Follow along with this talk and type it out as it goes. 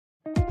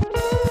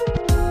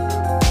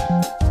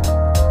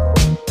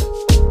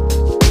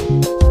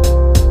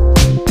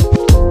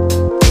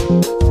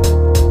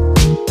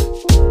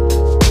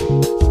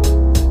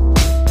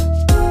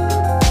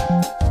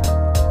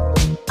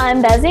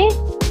I'm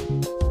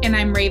Bezzy. And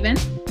I'm Raven.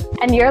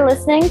 And you're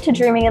listening to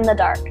Dreaming in the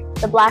Dark,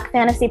 the Black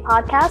fantasy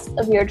podcast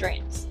of your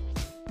dreams.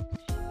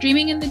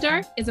 Dreaming in the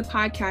Dark is a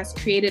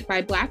podcast created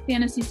by Black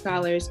fantasy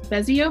scholars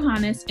Bezzy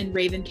Johannes and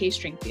Raven K.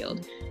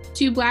 Stringfield,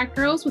 two Black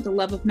girls with a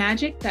love of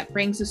magic that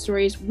brings the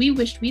stories we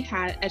wished we'd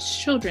had as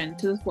children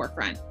to the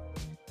forefront.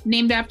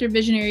 Named after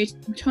visionary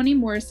Toni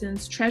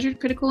Morrison's treasured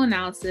critical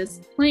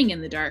analysis, Playing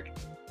in the Dark,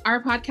 our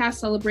podcast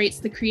celebrates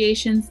the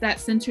creations that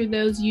center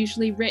those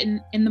usually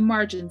written in the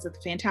margins of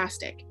the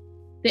fantastic.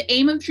 The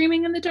aim of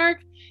Dreaming in the Dark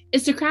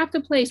is to craft a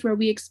place where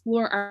we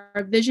explore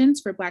our visions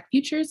for Black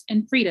futures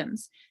and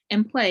freedoms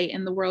and play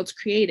in the worlds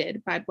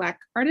created by Black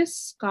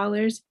artists,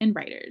 scholars, and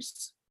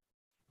writers.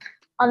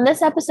 On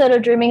this episode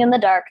of Dreaming in the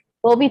Dark,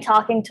 we'll be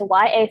talking to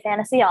YA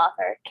fantasy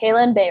author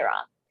Kalynn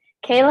Bayron.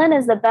 Kalynn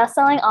is the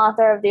best-selling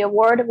author of the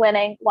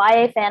award-winning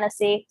YA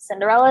fantasy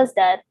Cinderella is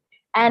Dead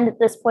and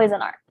This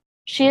Poison Art.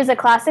 She is a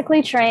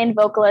classically trained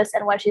vocalist,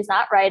 and when she's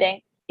not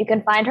writing, you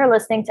can find her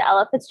listening to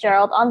Ella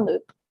Fitzgerald on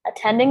loop,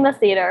 attending the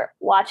theater,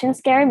 watching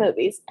scary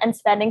movies, and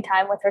spending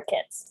time with her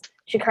kids.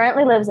 She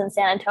currently lives in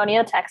San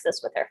Antonio,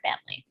 Texas with her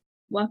family.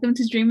 Welcome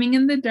to Dreaming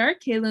in the Dark,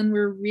 Kalynn.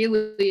 We're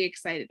really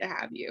excited to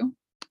have you.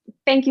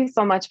 Thank you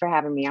so much for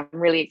having me. I'm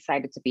really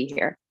excited to be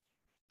here.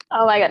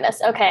 Oh my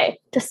goodness. Okay,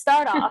 to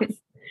start off,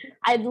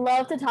 I'd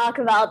love to talk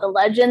about the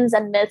legends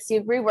and myths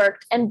you've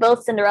reworked in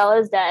both Cinderella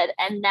is Dead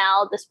and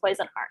now This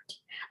Poison Art.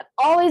 I've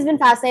always been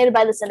fascinated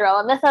by the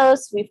Cinderella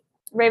mythos.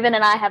 Raven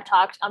and I have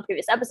talked on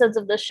previous episodes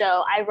of the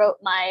show. I wrote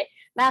my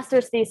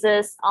master's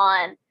thesis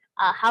on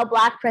how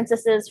Black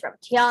princesses from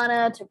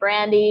Tiana to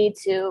Brandy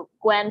to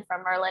Gwen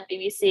from Merlin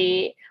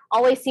BBC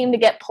always seem to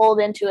get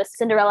pulled into a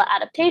Cinderella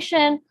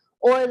adaptation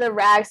or the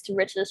rags to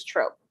riches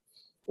trope.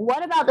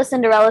 What about the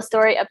Cinderella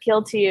story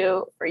appealed to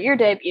you for your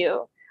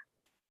debut?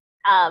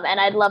 And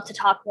I'd love to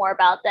talk more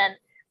about then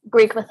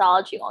Greek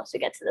mythology once we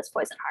get to This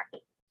Poison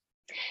Heart.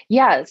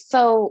 Yeah,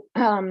 so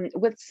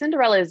with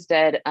Cinderella is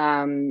Dead,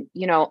 I'm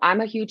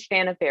a huge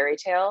fan of fairy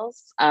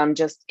tales,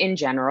 just in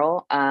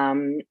general.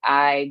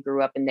 I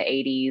grew up in the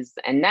 80s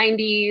and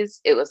 90s.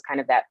 It was kind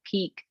of that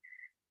peak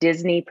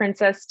Disney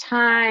princess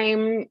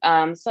time.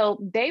 So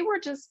they were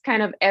just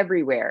kind of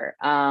everywhere.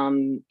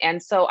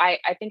 And so I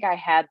think I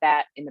had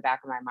that in the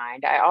back of my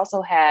mind. I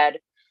also had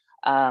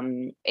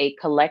a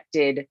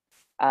collected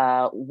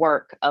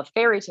work of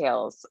fairy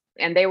tales,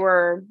 and they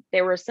were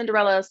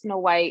Cinderella, Snow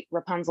White,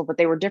 Rapunzel, but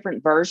they were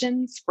different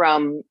versions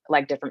from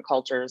like different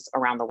cultures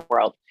around the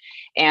world.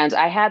 And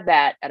I had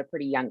that at a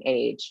pretty young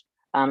age.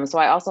 So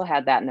I also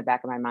had that in the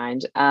back of my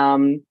mind.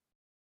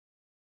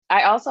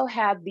 I also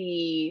had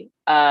the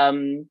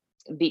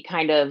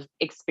kind of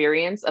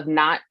experience of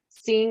not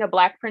seeing a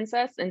Black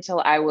princess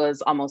until I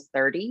was almost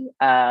 30.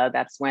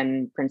 That's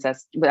when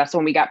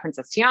we got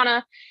Princess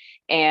Tiana,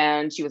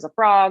 and she was a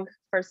frog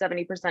for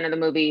 70% of the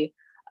movie.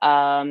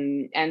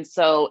 And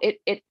so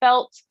it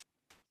felt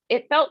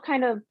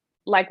kind of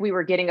like we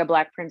were getting a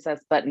Black princess,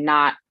 but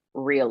not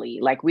really.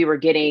 Like we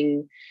weren't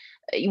getting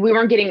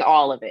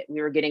all of it.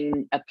 We were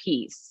getting a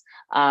piece.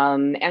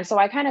 And so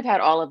I kind of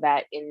had all of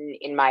that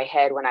in my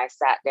head when I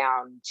sat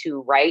down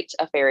to write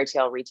a fairy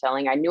tale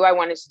retelling. I knew I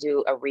wanted to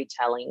do a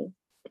retelling.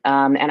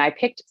 And I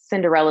picked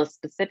Cinderella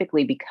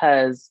specifically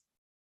because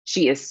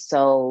she is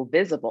so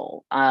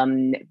visible.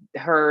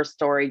 Her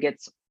story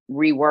gets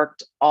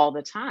reworked all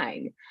the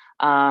time.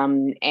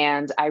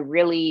 And I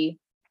really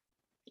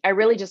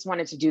just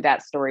wanted to do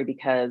that story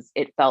because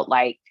it felt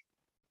like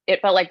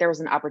there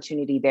was an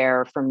opportunity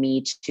there for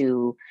me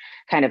to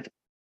kind of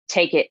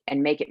take it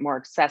and make it more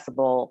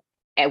accessible,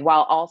 and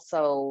while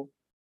also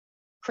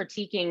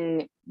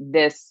critiquing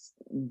this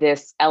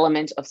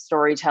element of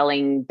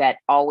storytelling that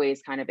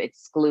always kind of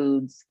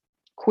excludes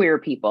queer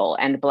people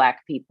and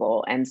Black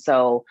people. And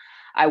so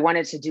I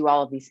wanted to do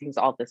all of these things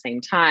all at the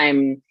same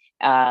time.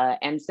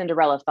 And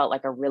Cinderella felt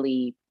like a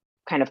really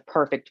kind of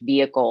perfect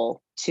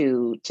vehicle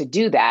to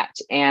do that.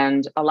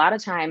 And a lot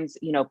of times,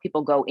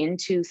 people go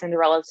into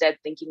Cinderella's Dead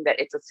thinking that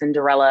it's a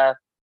Cinderella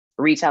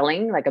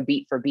retelling, like a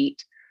beat for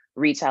beat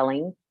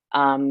retelling.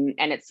 And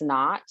it's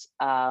not.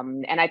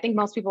 And I think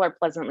most people are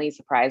pleasantly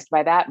surprised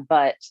by that.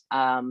 But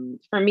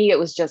for me, it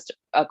was just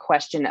a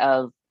question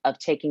of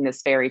taking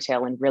this fairy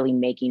tale and really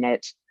making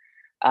it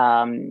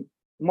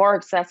more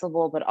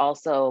accessible, but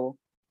also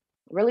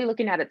really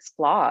looking at its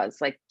flaws,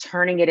 like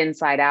turning it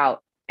inside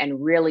out and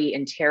really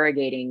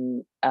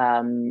interrogating,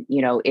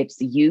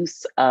 its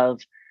use of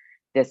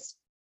this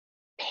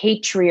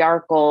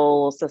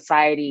patriarchal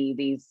society,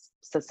 these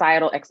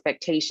societal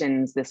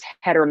expectations, this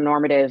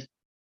heteronormative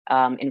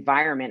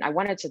environment. I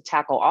wanted to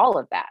tackle all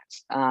of that.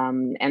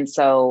 And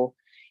so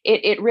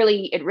it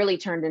really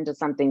turned into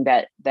something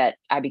that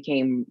I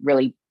became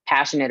really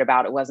passionate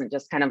about. It wasn't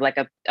just kind of like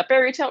a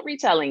fairy tale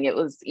retelling. It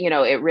was,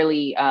 it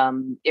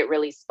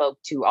really spoke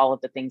to all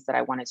of the things that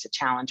I wanted to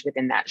challenge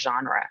within that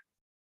genre.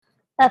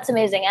 That's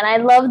amazing. And I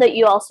love that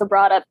you also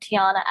brought up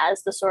Tiana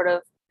as the sort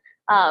of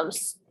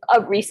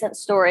a recent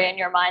story in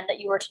your mind that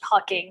you were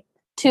talking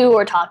to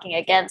or talking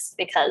against,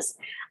 because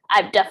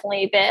I've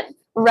definitely been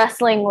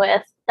wrestling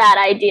with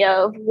that idea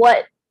of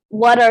what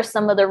what are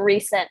some of the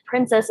recent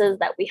princesses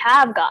that we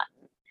have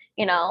gotten?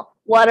 You know,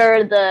 what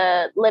are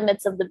the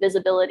limits of the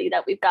visibility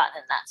that we've gotten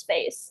in that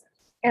space?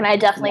 And I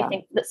definitely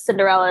think that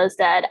Cinderella is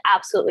Dead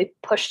absolutely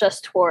pushed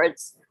us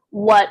towards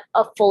what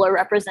a fuller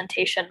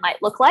representation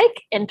might look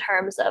like in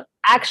terms of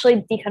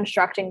actually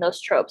deconstructing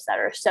those tropes that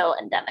are so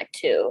endemic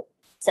to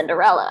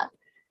Cinderella.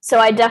 So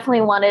I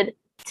definitely wanted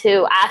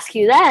to ask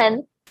you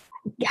then,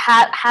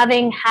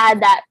 having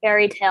had that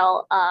fairy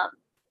tale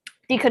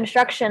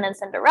deconstruction in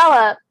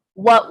Cinderella,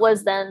 what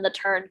was then the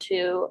turn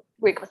to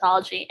Greek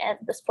mythology and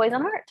This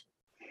Poison Heart?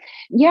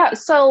 Yeah,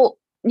 so,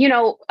 you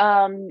know,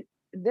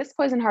 This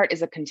Poison Heart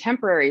is a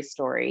contemporary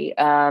story,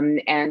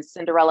 and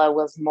Cinderella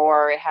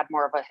had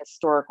more of a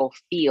historical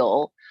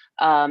feel.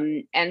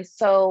 And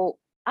so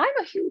I'm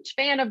a huge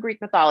fan of Greek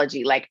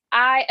mythology. Like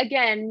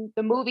again,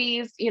 the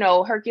movies, you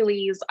know,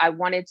 Hercules, I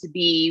wanted to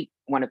be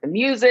one of the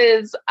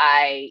muses. So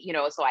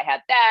I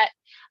had that.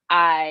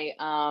 I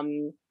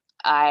am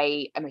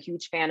a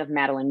huge fan of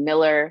Madeline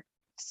Miller.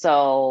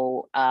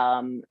 So,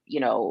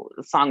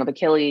 the Song of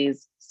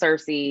Achilles,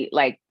 Circe,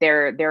 like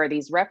there are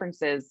these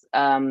references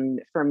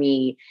for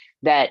me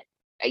that,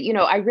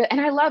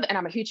 and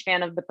I'm a huge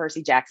fan of the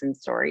Percy Jackson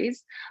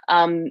stories.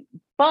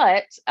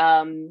 But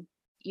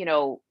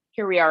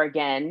here we are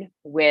again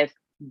with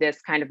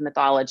this kind of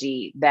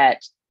mythology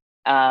that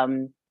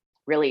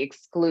really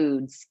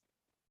excludes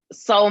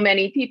so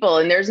many people,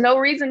 and there's no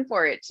reason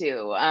for it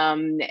to.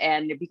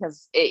 And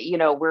because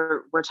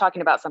we're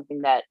talking about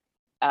something that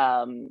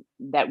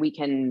we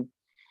can,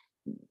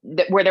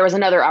 where there was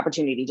another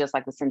opportunity, just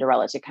like with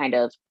Cinderella, to kind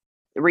of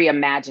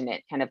reimagine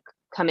it, kind of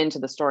come into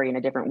the story in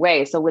a different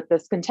way. So with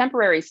this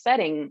contemporary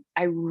setting,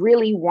 I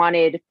really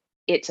wanted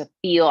it to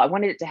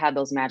have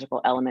those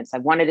magical elements. I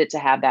wanted it to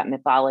have that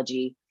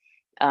mythology.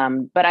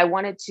 But I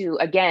wanted to,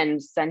 again,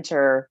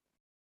 center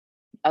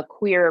a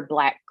queer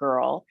Black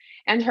girl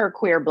and her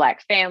queer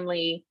Black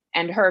family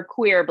and her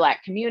queer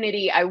Black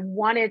community. I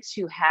wanted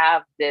to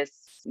have this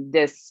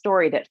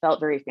story that felt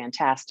very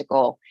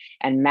fantastical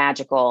and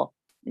magical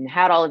and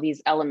had all of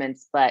these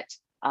elements, but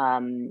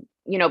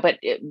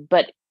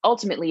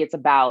ultimately it's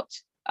about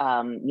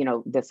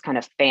this kind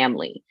of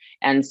family.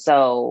 And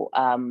so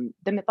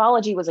the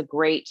mythology was a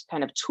great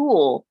kind of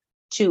tool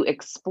to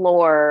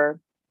explore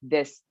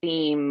this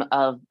theme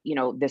of,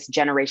 this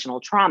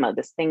generational trauma,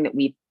 this thing that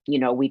we've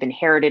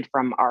inherited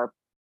from our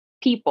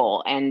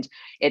people. And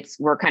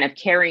we're kind of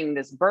carrying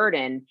this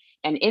burden.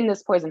 And in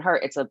This Poison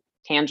Heart, it's a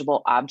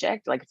tangible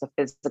object, like it's a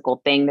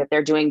physical thing that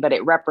they're doing, but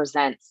it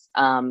represents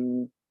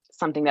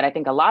something that I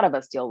think a lot of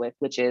us deal with,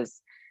 which is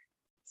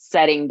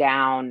setting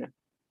down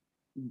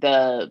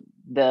that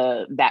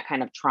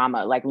kind of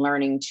trauma, like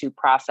learning to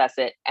process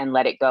it and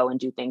let it go and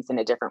do things in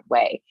a different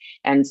way.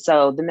 And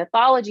so the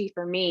mythology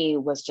for me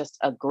was just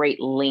a great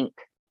link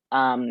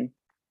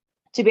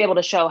to be able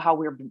to show how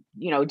we're,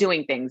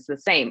 doing things the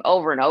same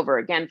over and over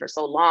again for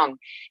so long.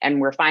 And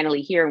we're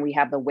finally here, and we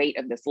have the weight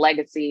of this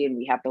legacy, and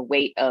we have the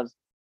weight of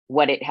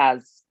what it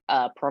has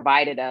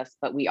provided us,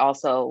 but we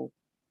also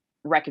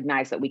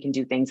recognize that we can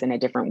do things in a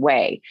different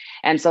way.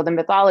 And so the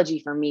mythology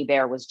for me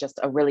there was just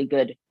a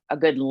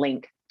good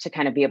link to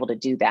kind of be able to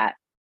do that.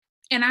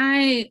 And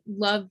I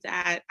love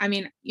that. I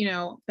mean,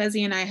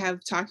 Bezie and I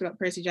have talked about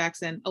Percy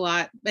Jackson a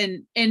lot,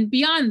 and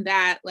beyond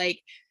that, like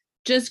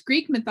just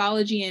Greek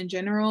mythology in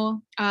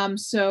general.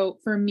 So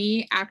for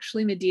me,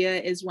 actually,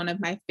 Medea is one of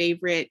my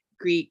favorite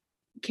Greek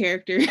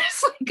characters.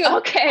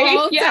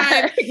 Okay.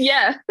 Yeah.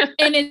 Yeah.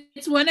 And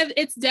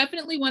it's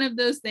definitely one of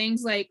those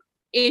things, like,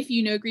 if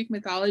you know Greek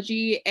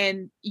mythology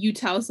and you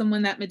tell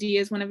someone that Medea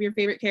is one of your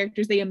favorite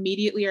characters, they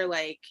immediately are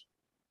like,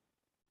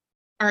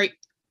 are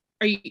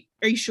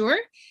you sure?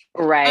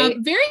 Right.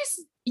 Very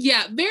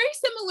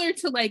similar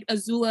to like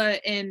Azula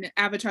in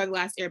Avatar: The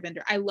Last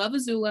Airbender. I love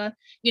Azula,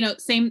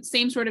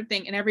 same sort of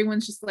thing. And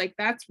everyone's just like,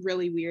 that's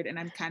really weird, and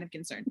I'm kind of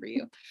concerned for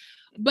you.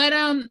 But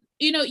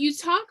you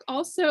talk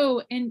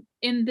also in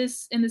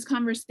this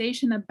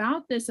conversation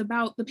about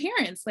the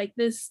parents, like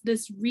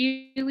this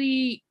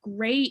really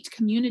great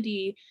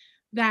community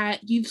that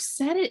you've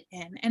set it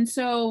in. And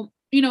so,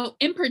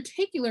 in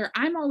particular,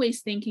 I'm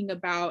always thinking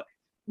about,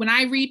 when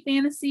I read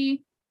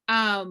fantasy,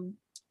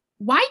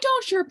 why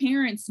don't your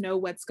parents know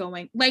what's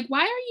going? Like,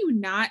 why are you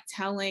not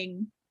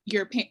telling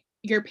your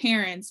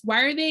parents?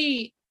 Why are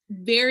they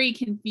very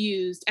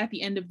confused at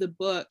the end of the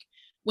book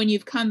when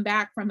you've come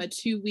back from a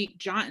 2-week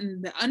jaunt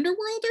in the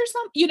underworld or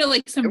something,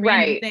 like some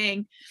random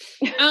thing?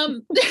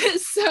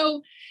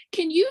 So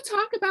can you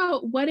talk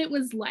about what it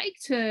was like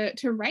to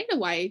write a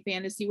YA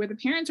fantasy where the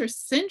parents are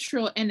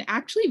central and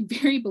actually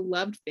very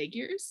beloved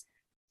figures?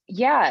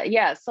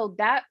 Yeah. So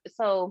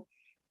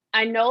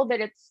I know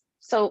that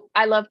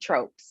I love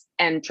tropes,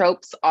 and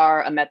tropes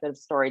are a method of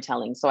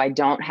storytelling. So I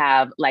don't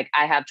have,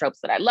 I have tropes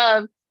that I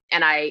love,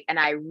 and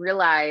I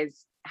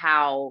realize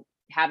how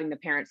having the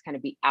parents kind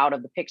of be out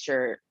of the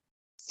picture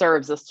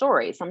serves a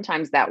story.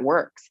 Sometimes that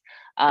works.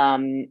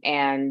 So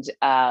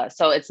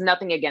it's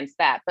nothing against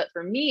that. But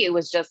for me, it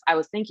was just, I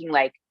was thinking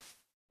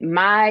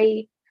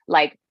my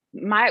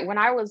when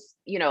I was,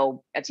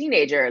 a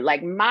teenager,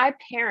 like my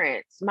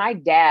parents, my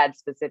dad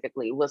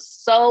specifically was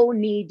so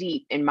knee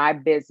deep in my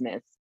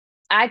business.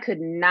 I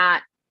could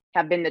not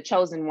have been the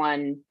chosen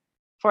one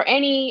for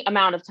any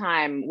amount of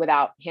time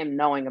without him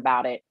knowing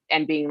about it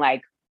and being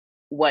like,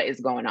 what is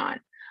going on?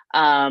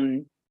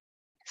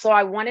 So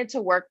I wanted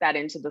to work that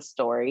into the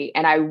story.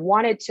 And I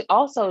wanted to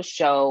also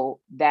show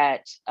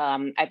that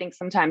I think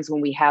sometimes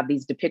when we have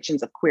these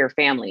depictions of queer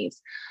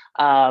families,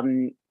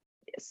 I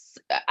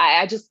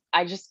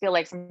just feel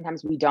like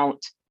sometimes we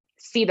don't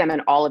see them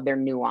in all of their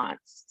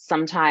nuance.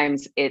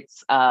 Sometimes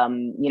it's,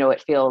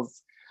 it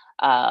feels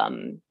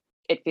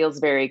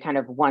very kind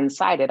of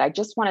one-sided. I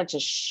just wanted to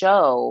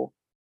show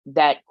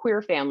that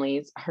queer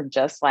families are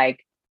just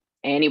like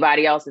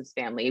anybody else's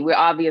family. We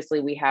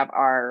have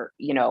our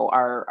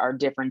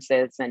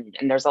differences and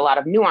there's a lot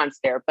of nuance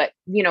there, but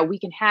we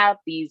can have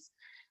these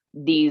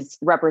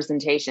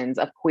representations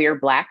of queer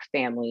Black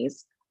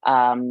families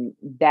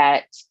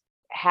that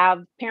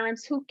have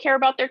parents who care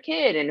about their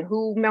kid and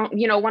who want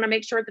to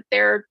make sure that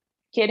their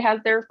kid has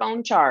their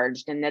phone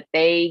charged and that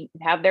they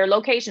have their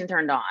location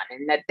turned on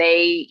and that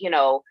they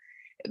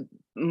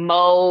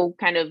Mo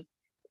kind of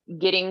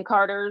getting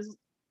Carter's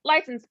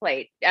license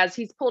plate as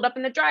he's pulled up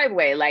in the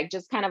driveway, like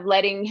just kind of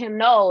letting him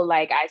know,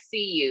 like, I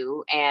see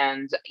you.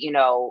 And,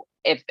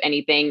 if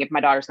anything, if my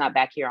daughter's not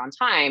back here on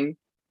time,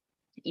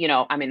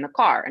 I'm in the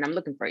car and I'm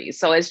looking for you.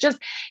 So it's just,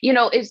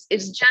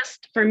 it's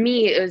just, for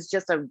me, it was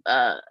just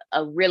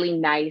a really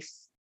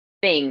nice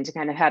thing to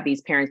kind of have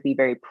these parents be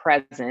very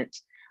present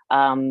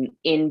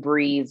in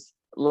Bree's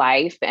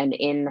life and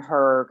in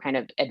her kind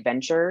of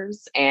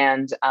adventures.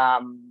 And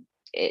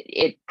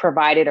it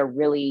provided a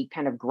really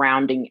kind of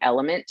grounding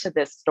element to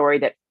this story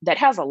that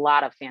has a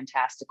lot of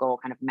fantastical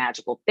kind of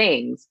magical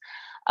things.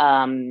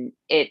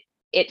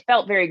 It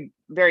felt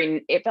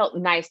it felt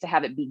nice to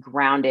have it be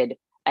grounded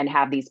and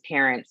have these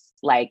parents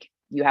like,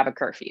 you have a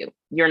curfew,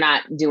 you're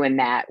not doing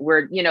that.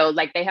 We're,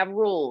 like they have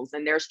rules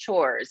and there's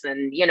chores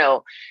and,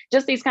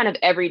 just these kind of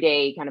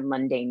everyday kind of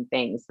mundane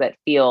things that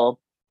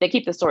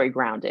keep the story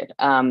grounded.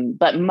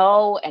 But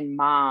Mo and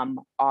Mom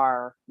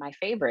are my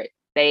favorite.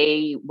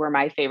 They were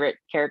my favorite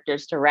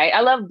characters to write.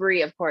 I love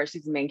Bree, of course,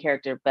 she's the main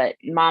character, but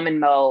Mom and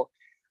Mo,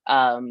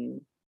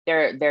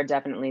 they're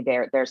definitely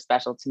they're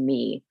special to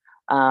me.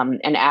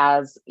 And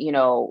as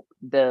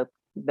the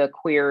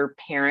queer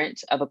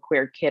parent of a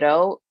queer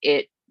kiddo,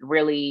 it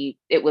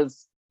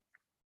was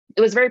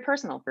very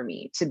personal for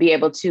me to be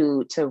able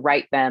to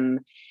write them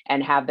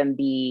and have them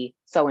be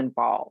so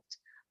involved.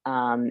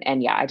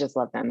 And yeah, I just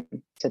love them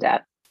to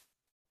death.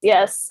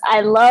 Yes,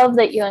 I love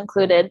that you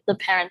included the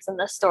parents in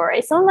the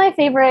story. Some of my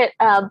favorite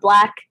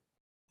Black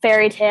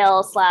fairy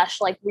tale /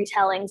 like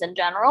retellings in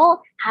general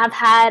have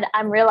had,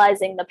 I'm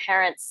realizing, the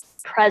parents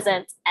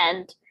present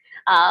and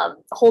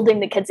holding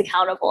the kids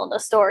accountable in the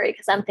story.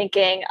 Because I'm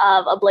thinking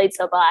of A Blade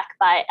So Black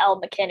by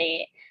Elle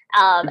McKinney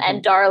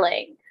and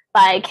Darling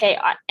by Kay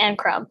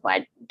Ancrum, who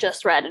I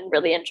just read and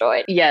really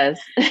enjoyed.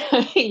 Yes,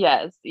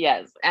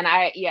 yes. And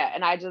I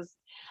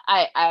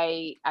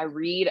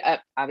read,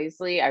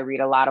 obviously I read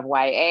a lot of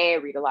YA, I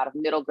read a lot of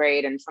middle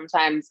grade. And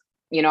sometimes,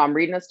 I'm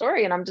reading a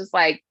story and I'm just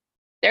like,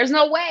 there's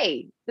no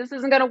way this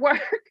isn't going to work.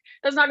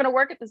 That's not going to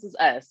work if this is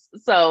us.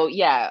 So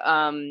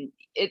yeah,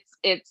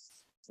 it's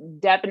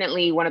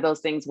definitely one of those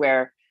things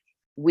where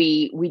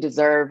we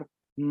deserve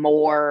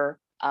more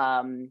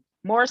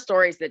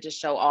stories that just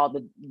show all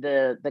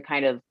the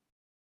kind of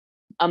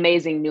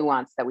amazing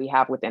nuance that we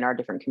have within our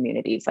different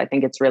communities. I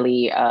think it's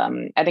really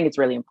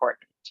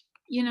important.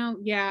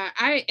 Yeah,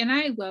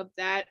 I love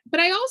that. But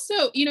I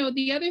also,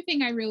 the other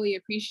thing I really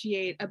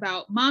appreciate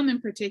about Mom in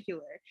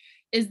particular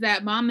is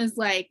that Mom is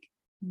like,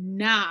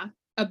 nah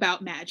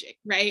about magic,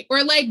 right?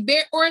 Or like not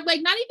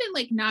even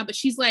like nah, but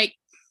she's like,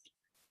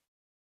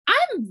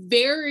 I'm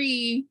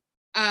very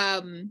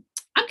I'm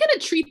gonna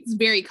treat this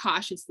very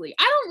cautiously.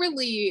 I don't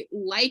really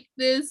like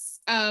this.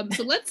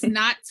 So let's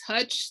not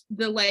touch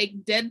the like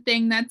dead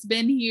thing that's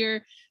been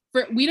here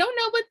we don't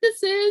know what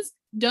this is.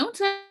 Don't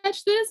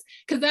touch this.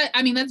 Cause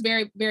that's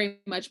very, very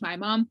much my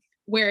mom,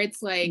 where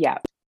it's like, yeah,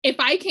 if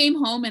I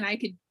came home and I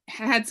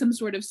had some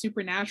sort of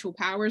supernatural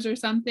powers or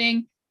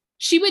something,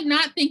 she would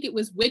not think it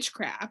was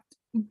witchcraft.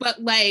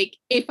 But like,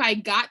 if I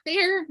got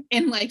there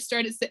and like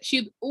started,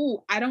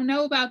 I don't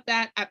know about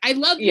that. I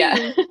love you,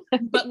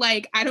 but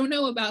like, I don't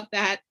know about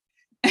that.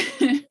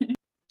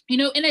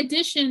 In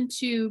addition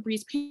to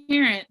Bree's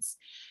parents,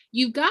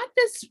 you've got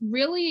this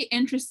really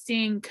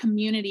interesting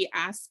community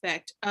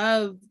aspect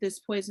of this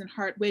Poison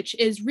Heart, which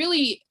is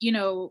really,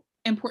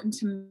 important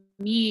to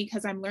me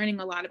because I'm learning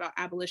a lot about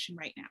abolition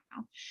right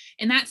now.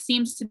 And that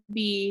seems to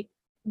be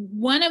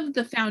one of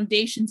the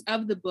foundations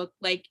of the book.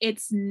 Like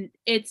it's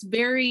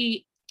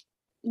very,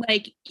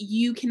 like,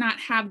 you cannot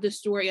have the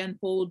story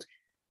unfold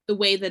the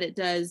way that it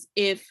does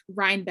if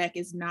Rhinebeck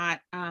is not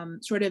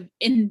sort of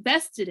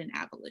invested in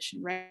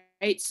abolition,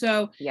 right?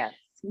 So yes.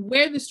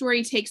 where the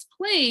story takes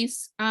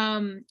place,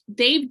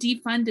 they've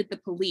defunded the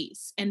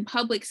police, and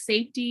public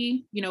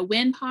safety,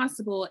 when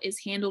possible, is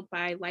handled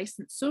by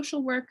licensed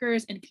social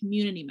workers and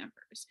community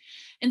members.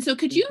 And so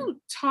could you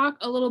talk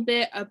a little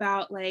bit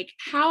about like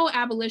how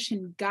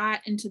abolition got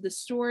into the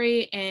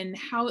story and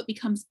how it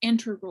becomes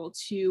integral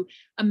to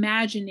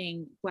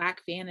imagining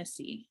Black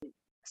fantasy?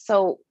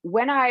 So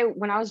when I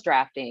was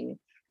drafting,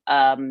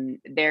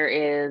 there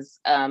is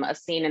a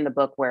scene in the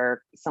book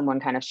where someone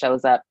kind of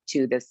shows up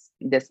to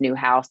this new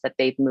house that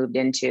they've moved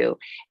into,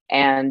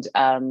 and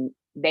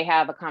they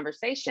have a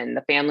conversation.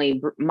 The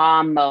family,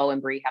 Mom, Mo,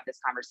 and Bree, have this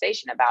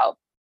conversation about,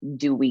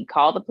 do we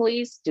call the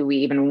police? Do we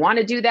even want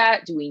to do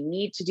that? Do we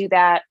need to do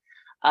that?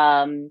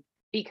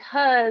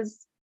 Because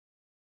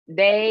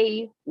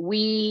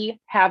we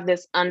have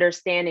this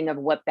understanding of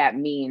what that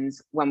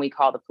means when we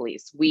call the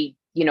police. We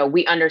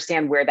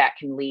understand where that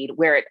can lead,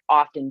 where it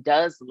often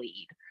does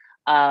lead,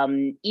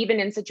 even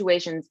in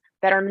situations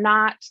that are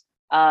not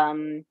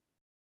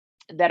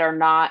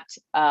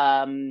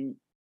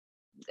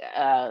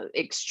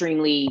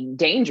extremely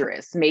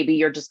dangerous. Maybe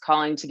you're just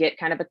calling to get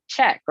kind of a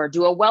check or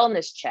do a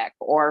wellness check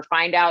or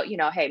find out,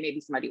 hey, maybe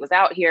somebody was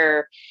out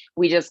here.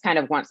 We just kind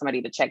of want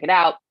somebody to check it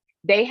out.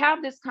 They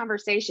have this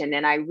conversation.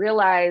 And I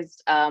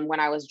realized when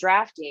I was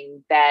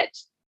drafting that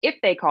if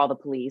they call the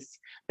police,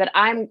 that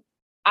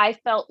I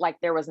felt like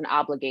there was an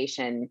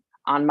obligation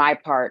on my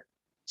part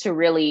to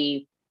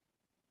really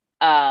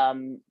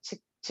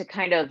to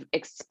kind of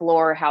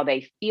explore how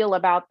they feel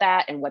about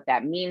that and what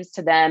that means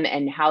to them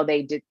and how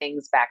they did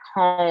things back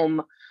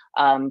home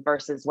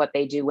versus what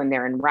they do when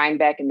they're in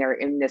Rhinebeck and they're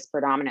in this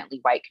predominantly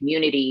white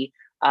community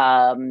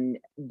of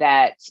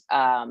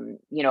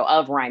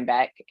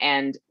Rhinebeck,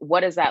 and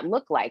what does that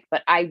look like?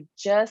 But I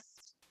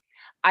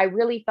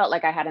really felt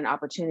like I had an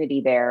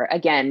opportunity there.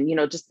 Again,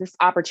 just this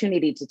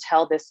opportunity to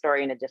tell this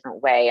story in a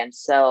different way. And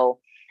so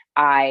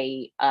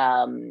I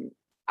am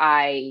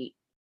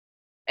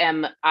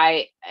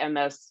a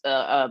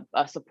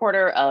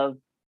supporter of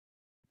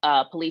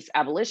police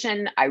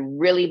abolition. I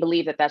really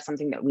believe that that's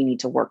something that we need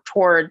to work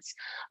towards.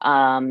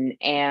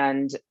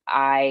 And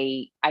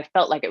I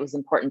felt like it was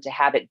important to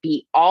have it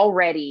be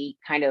already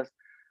kind of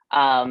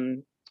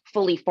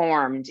fully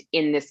formed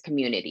in this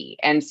community.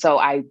 And so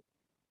I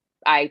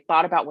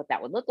thought about what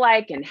that would look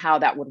like and how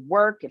that would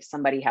work if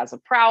somebody has a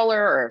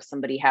prowler or if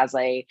somebody has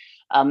a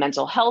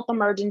mental health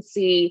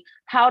emergency.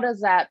 What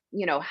does that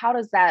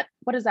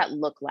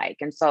look like?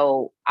 And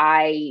so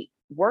I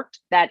worked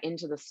that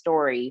into the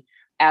story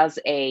as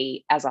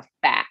a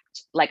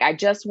fact. Like, I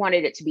just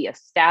wanted it to be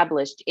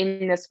established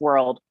in this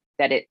world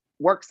that it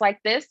works like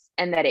this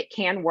and that it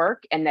can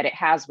work and that it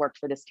has worked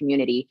for this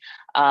community.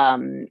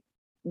 I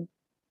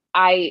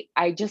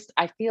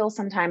feel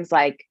sometimes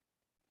like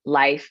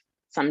life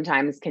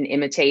sometimes can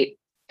imitate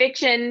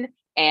fiction,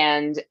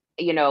 and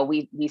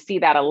we see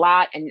that a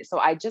lot. And so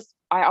I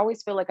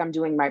always feel like I'm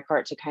doing my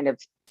part to kind of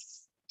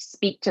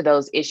speak to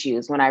those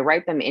issues when I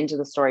write them into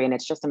the story. And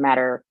it's just a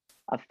matter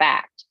of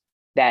fact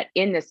that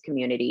in this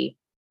community,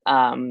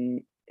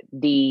 the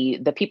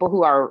people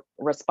who are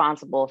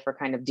responsible for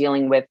kind of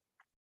dealing with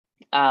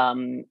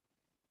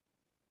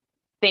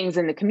things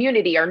in the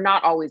community are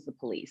not always the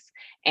police,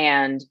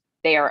 and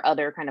they are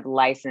other kind of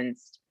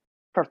licensed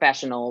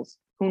professionals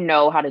who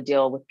know how to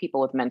deal with people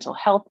with mental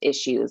health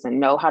issues and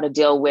know how to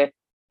deal with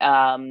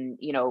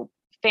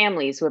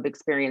families who have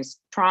experienced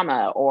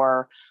trauma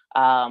or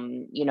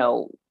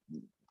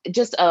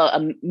just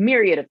a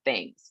myriad of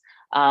things.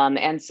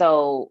 And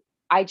so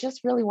I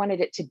just really wanted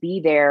it to be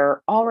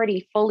there,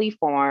 already fully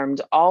formed,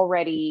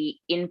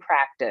 already in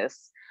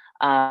practice.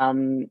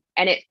 And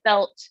it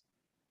felt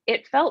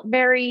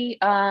very,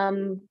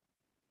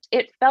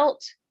 it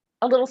felt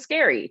a little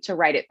scary to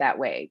write it that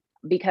way,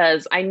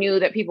 because I knew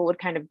that people would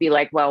kind of be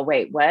like, well,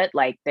 wait, what?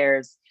 Like,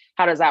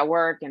 how does that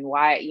work? And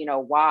why,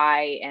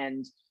 why?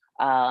 And,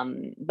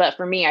 but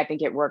for me, I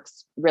think it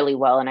works really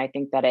well. And I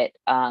think that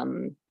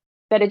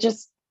it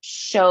just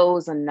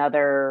shows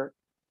another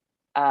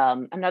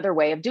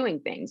way of doing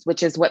things,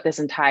 which is what this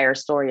entire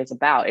story is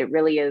about. It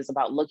really is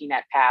about looking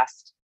at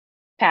past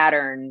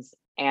patterns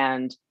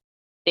and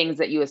things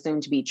that you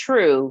assume to be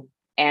true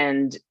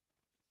and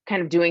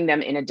kind of doing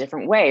them in a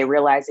different way,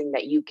 realizing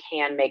that you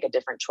can make a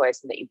different choice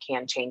and that you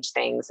can change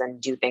things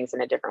and do things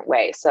in a different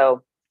way.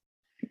 So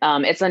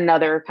it's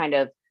another kind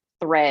of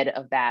thread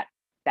of that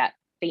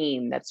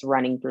theme that's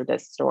running through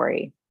this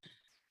story.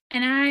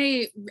 And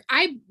I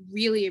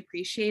really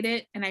appreciate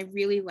it, and I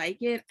really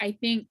like it. I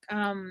think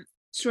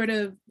sort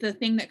of the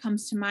thing that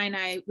comes to mind,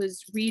 I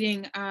was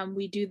reading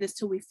We Do This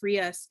Till We Free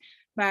Us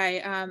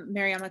by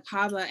Mariama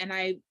Kaba, and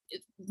I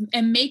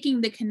am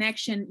making the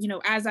connection,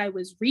 as I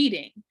was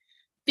reading,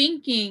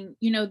 thinking,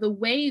 the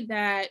way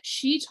that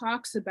she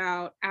talks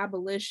about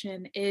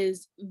abolition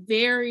is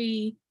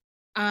very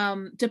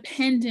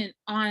dependent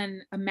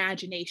on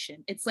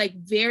imagination. It's like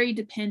very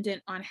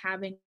dependent on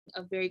having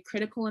a very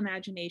critical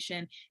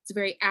imagination. It's a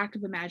very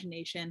active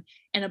imagination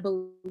and a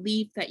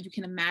belief that you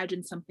can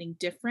imagine something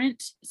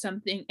different,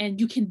 and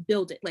you can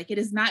build it. Like, it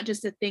is not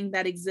just a thing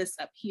that exists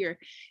up here.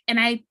 And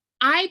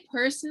I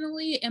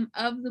personally am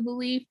of the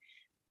belief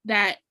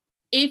that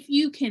if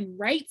you can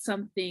write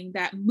something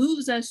that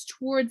moves us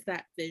towards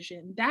that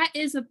vision, that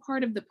is a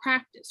part of the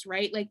practice,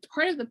 right? Like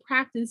part of the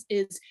practice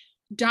is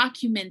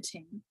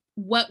documenting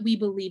what we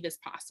believe is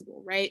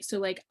possible, right? So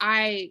like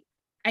I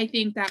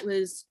think that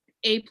was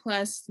A+,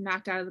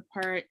 knocked out of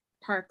the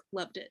park,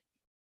 loved it.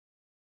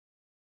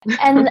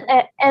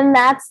 And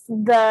that's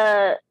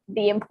the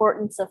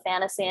importance of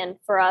fantasy, and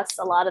for us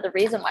a lot of the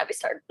reason why we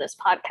started this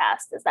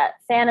podcast is that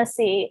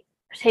fantasy,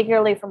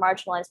 particularly for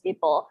marginalized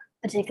people,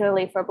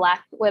 particularly for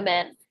Black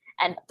women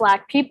and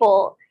Black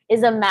people,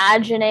 is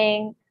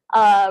imagining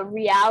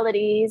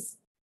realities,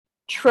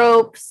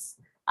 tropes,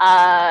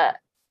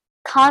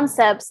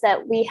 concepts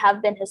that we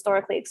have been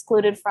historically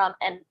excluded from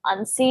and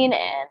unseen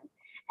in.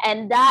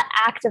 And that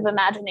act of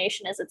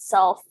imagination is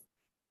itself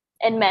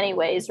in many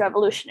ways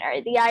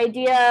revolutionary. The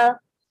idea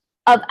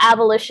of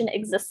abolition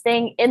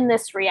existing in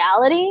this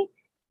reality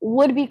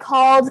would be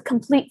called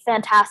complete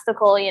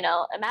fantastical,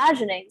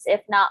 imaginings,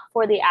 if not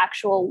for the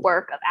actual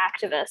work of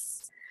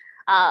activists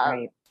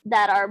right.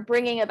 that are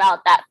bringing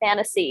about that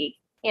fantasy,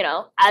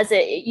 as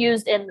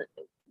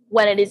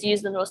when it is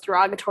used in the most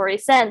derogatory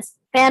sense,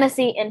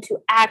 fantasy into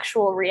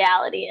actual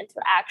reality, into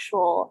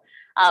actual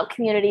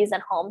communities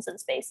and homes and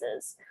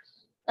spaces.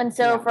 And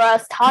so for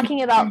us,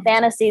 talking about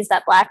fantasies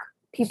that Black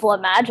people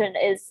imagine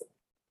is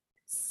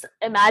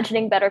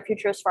imagining better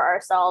futures for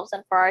ourselves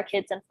and for our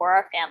kids and for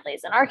our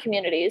families and our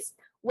communities,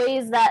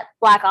 ways that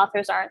Black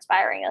authors are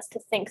inspiring us to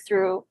think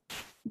through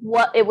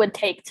what it would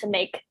take to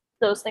make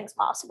those things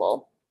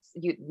possible.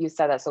 You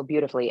said that so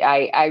beautifully.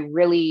 I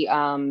really,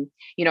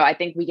 I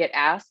think we get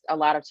asked a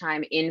lot of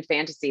time in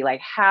fantasy,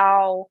 like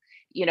how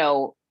can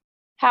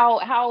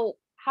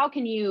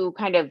you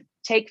kind of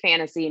take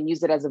fantasy and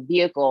use it as a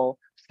vehicle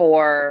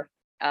for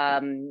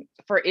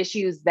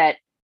issues that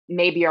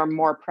maybe are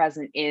more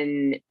present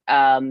in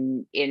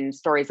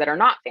stories that are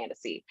not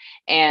fantasy.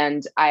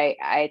 And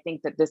I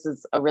think that this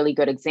is a really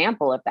good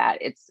example of that.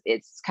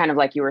 It's kind of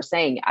like you were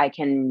saying,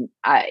 in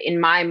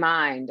my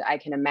mind, I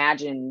can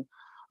imagine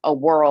a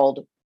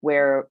world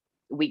where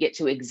we get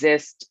to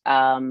exist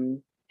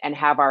and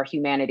have our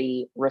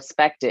humanity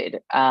respected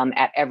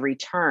at every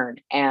turn.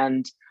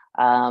 And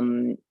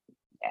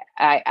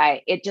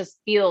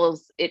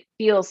it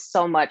feels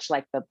so much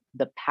like the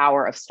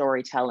power of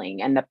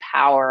storytelling and the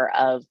power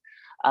of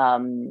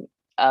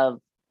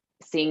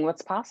seeing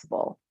what's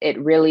possible. It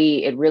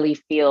really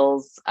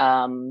feels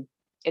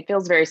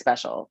very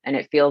special, and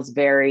it feels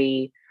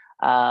very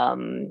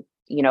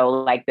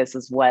like this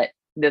is what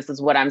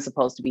I'm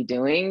supposed to be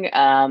doing.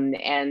 And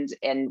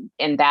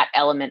that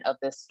element of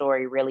this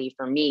story, really,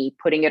 for me,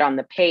 putting it on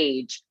the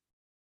page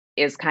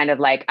is kind of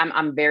like,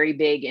 I'm very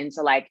big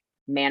into like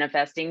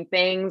manifesting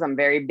things. I'm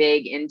very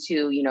big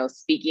into,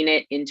 speaking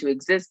it into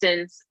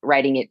existence,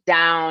 writing it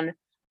down,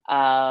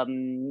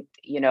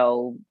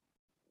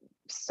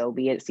 so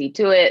be it, see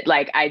to it.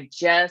 Like, I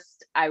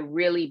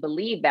really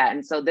believe that.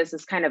 And so this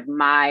is kind of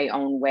my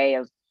own way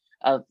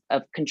of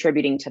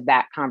contributing to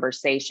that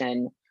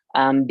conversation.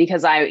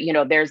 Because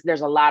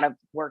there's a lot of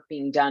work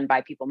being done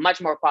by people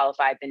much more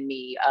qualified than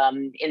me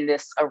in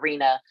this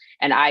arena.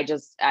 And I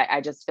just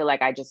feel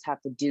like I just have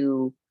to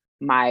do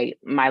my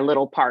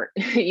little part,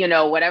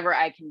 whatever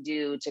I can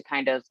do to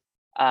kind of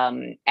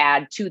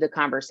add to the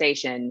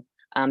conversation,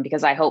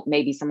 because I hope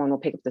maybe someone will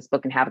pick up this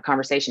book and have a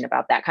conversation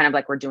about that, kind of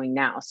like we're doing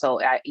now. So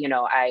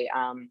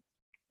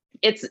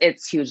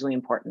it's hugely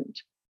important.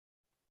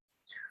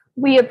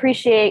 We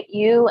appreciate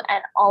you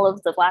and all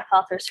of the Black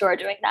authors who are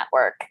doing that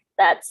work.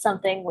 That's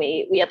something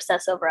we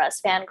obsess over as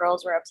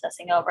fangirls. We're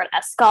obsessing over it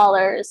as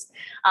scholars,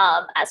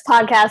 as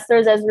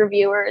podcasters, as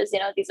reviewers.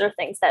 These are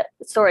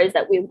stories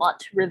that we want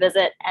to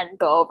revisit and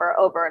go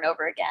over and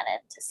over again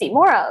and to see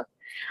more of.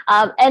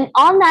 And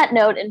on that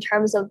note, in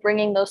terms of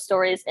bringing those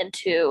stories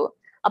into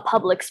a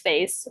public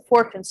space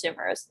for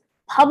consumers,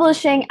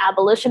 publishing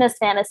abolitionist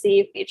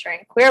fantasy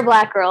featuring queer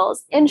Black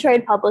girls in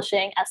trade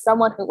publishing, as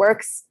someone who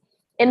works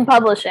in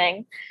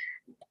publishing,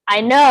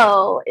 I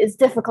know is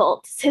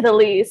difficult, to say the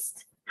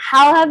least.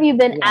 How have you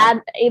been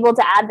able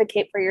to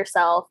advocate for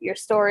yourself, your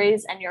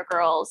stories, and your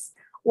girls?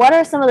 What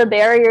are some of the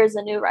barriers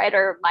a new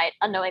writer might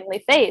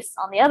unknowingly face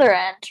on the other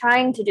end,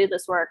 trying to do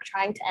this work,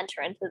 trying to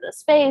enter into this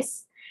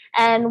space?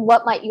 And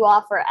what might you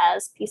offer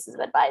as pieces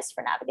of advice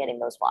for navigating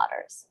those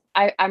waters?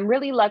 I'm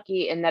really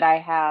lucky in that I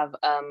have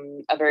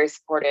a very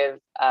supportive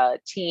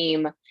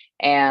team,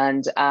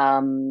 and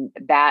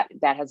that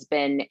has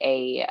been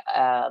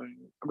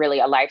really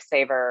a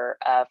lifesaver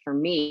for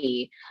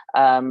me,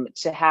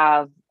 to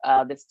have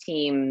this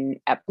team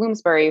at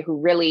Bloomsbury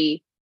who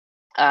really,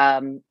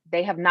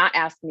 they have not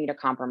asked me to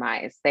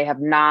compromise. They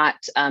have not,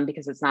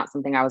 because it's not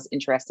something I was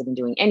interested in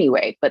doing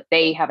anyway, but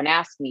they haven't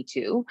asked me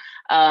to.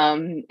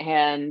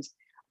 And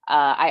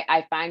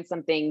I find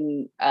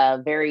something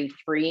very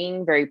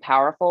freeing, very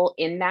powerful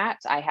in that.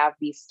 I have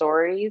these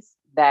stories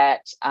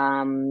that,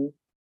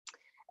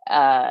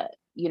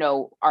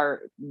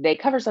 they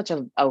cover such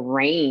a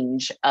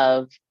range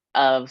of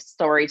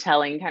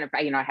storytelling kind of,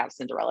 I have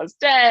Cinderella's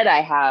Dead.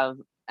 I have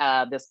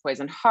This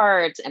Poison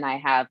Heart, and I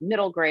have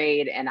middle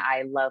grade, and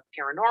I love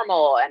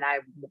paranormal, and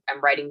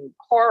I'm writing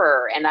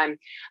horror, and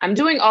I'm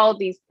doing all of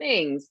these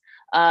things,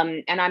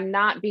 and I'm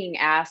not being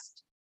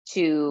asked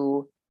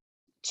to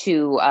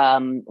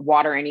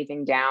water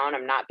anything down.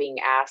 I'm not being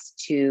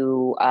asked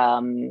to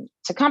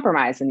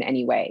compromise in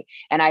any way,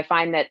 and I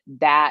find that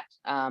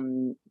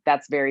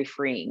that's very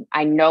freeing.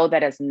 I know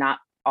that is not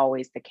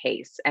always the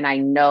case, and I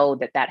know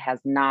that has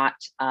not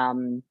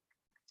always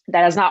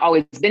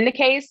been the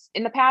case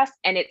in the past,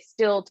 and it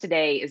still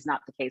today is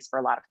not the case for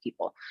a lot of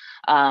people,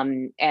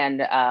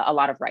 and a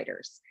lot of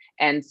writers.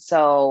 And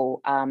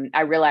so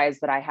I realize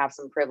that I have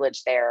some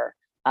privilege there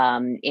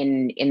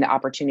in the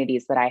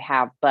opportunities that I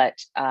have. But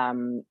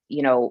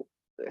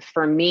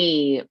for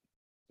me,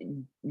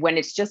 when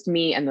it's just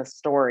me and the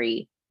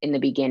story in the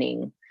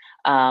beginning,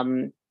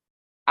 I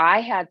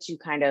had to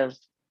kind of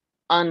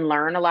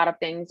unlearn a lot of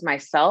things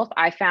myself.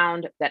 I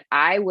found that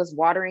I was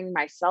watering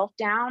myself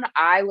down.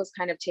 I was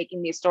kind of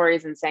taking these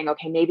stories and saying,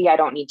 okay, maybe I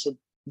don't need to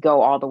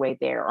go all the way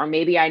there, or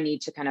maybe I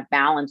need to kind of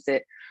balance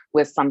it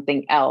with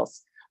something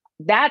else.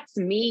 That's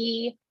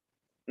me,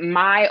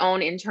 my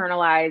own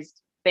internalized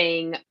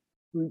thing.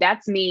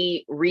 That's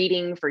me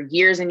reading for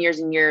years and years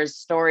and years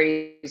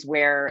stories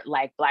where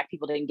like Black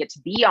people didn't get to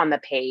be on the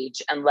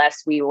page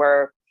unless we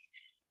were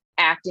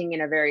acting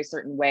in a very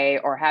certain way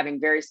or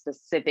having very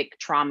specific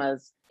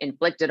traumas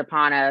inflicted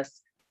upon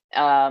us,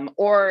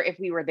 or if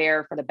we were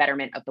there for the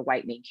betterment of the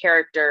white main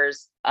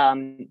characters.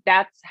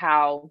 That's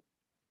how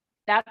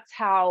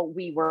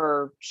we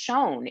were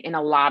shown in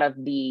a lot of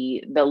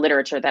the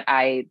literature that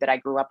I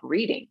grew up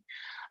reading.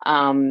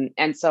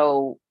 And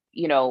so,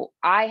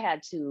 I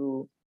had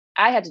to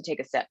take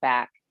a step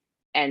back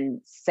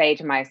and say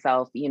to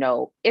myself,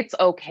 it's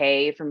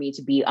okay for me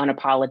to be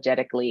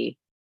unapologetically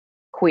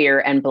queer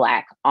and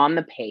Black on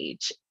the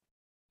page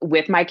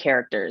with my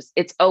characters.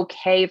 It's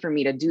okay for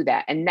me to do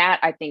that. And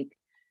that, I think,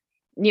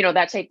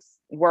 that takes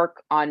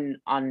work on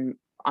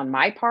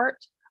my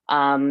part.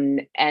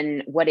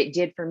 And what it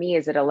did for me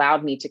is it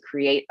allowed me to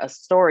create a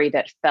story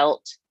that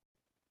felt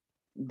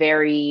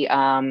very,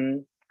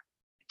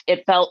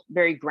 it felt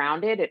very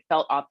grounded. It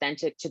felt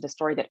authentic to the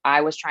story that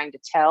I was trying to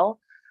tell.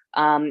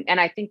 And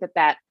I think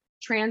that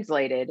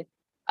translated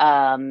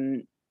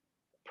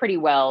pretty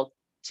well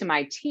to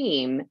my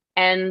team,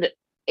 and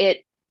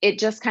it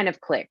just kind of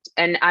clicked.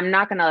 And I'm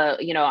not gonna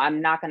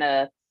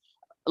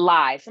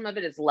lie. Some of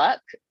it is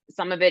luck.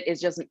 Some of it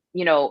is just,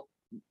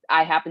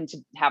 I happen to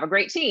have a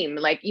great team,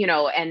 and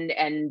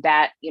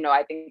that,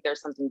 I think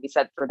there's something to be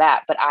said for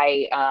that. But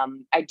I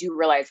do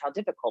realize how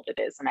difficult it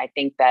is. And I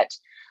think that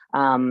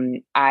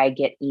I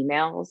get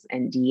emails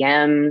and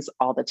DMs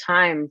all the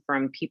time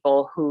from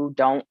people who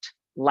don't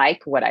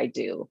like what I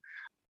do.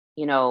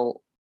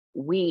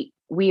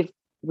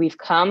 We've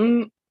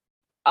come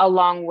a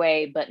long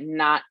way, but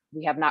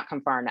we have not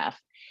come far enough.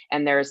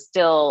 And there's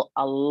still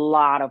a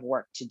lot of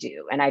work to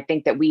do. And I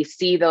think that we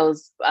see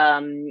those,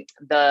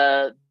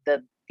 the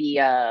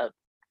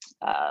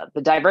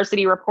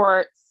diversity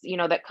reports,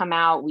 that come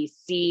out. We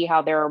see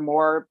how there are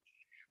more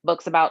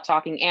books about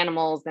talking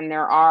animals than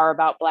there are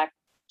about Black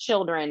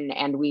children.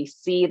 And we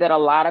see that a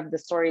lot of the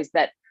stories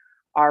that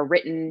are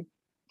written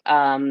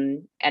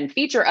and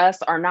feature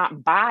us are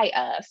not by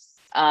us,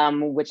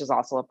 which is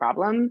also a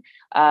problem.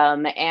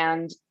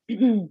 And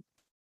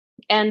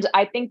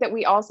I think that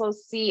we also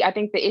see, I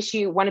think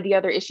one of the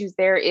other issues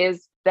there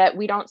is that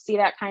we don't see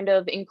that kind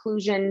of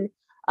inclusion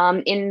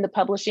in the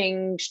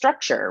publishing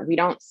structure. We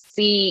don't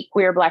see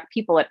queer Black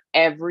people at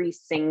every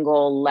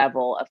single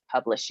level of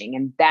publishing.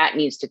 And that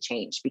needs to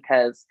change,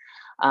 because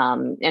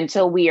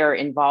until we are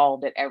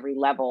involved at every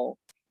level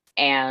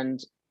and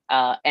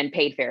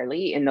paid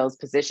fairly in those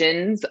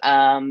positions,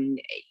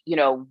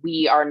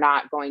 we are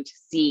not going to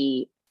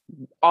see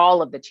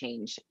all of the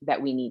change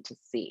that we need to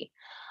see.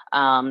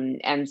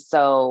 And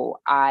so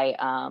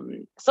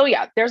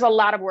yeah, there's a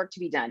lot of work to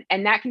be done,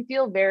 and that can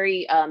feel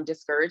very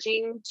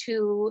discouraging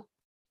to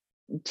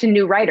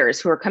new writers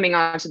who are coming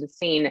onto the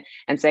scene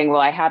and saying, well,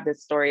 I have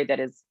this story that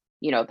is,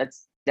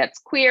 that's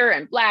queer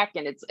and Black,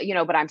 and it's,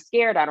 but I'm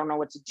scared. I don't know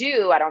what to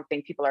do. I don't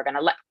think people are going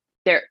to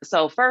there.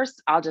 So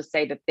first, I'll just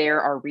say that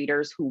there are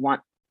readers who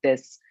want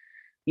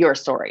your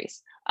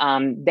stories.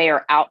 They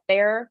are out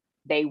there.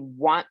 They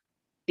want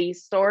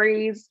these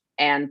stories,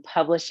 and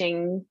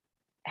publishing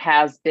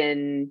has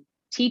been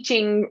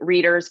teaching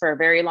readers for a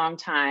very long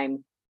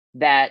time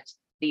that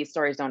these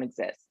stories don't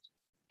exist.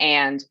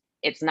 And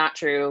it's not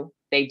true.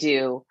 They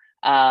do.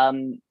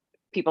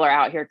 People are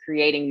out here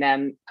creating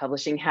them.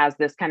 Publishing has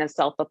this kind of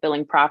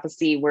self-fulfilling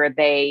prophecy where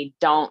they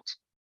don't,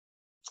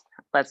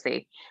 let's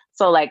see.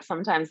 So like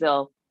sometimes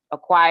they'll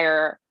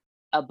acquire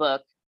a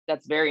book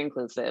that's very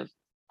inclusive,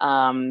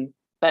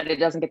 but it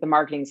doesn't get the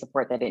marketing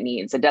support that it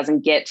needs. It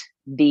doesn't get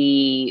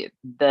the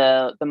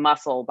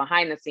muscle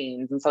behind the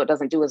scenes, and so it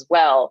doesn't do as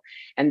well.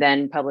 And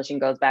then publishing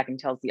goes back and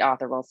tells the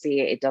author, well, see,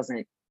 it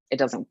doesn't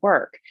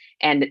work,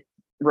 and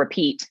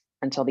repeat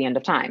until the end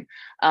of time.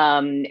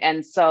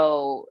 And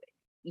so,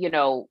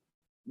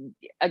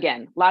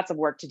 again, lots of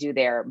work to do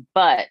there.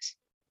 But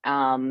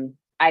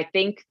I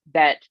think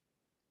that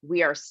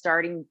we are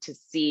starting to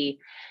see,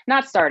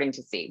 not starting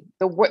to see,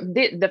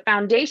 the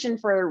foundation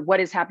for what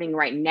is happening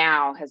right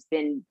now has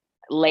been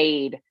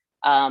laid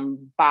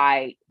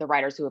by the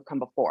writers who have come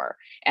before.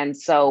 And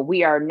so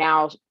we are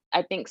now,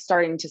 I think,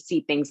 starting to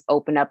see things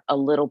open up a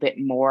little bit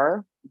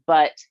more.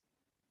 But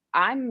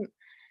I'm,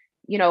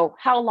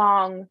 how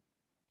long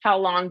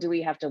do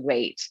we have to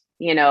wait?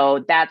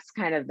 That's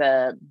kind of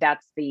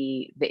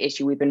the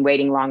issue. We've been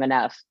waiting long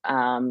enough.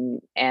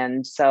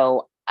 And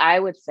so I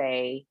would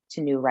say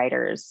to new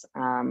writers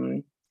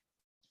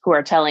who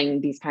are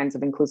telling these kinds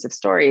of inclusive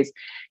stories,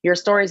 your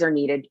stories are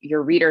needed.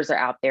 Your readers are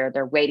out there.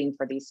 They're waiting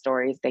for these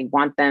stories. They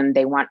want them.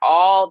 They want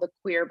all the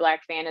queer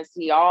Black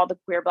fantasy, all the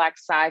queer Black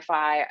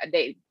sci-fi,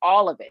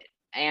 all of it.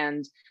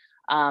 And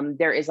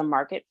there is a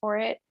market for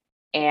it.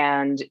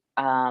 And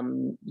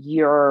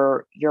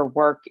your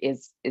work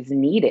is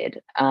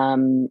needed.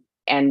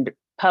 And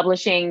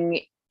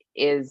publishing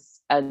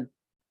is a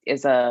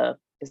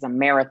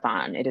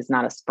marathon. It is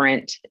not a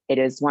sprint. It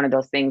is one of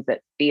those things that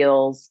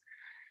feels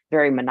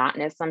very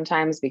monotonous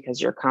sometimes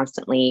because you're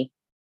constantly,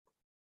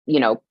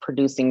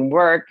 producing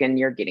work and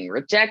you're getting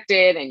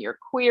rejected and you're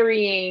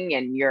querying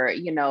and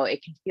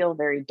it can feel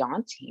very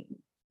daunting.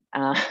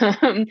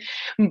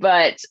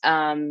 But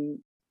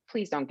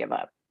please don't give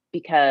up,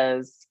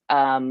 because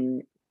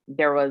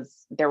there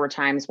were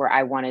times where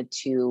I wanted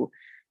to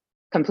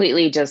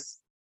completely just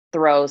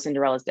throw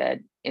Cinderella's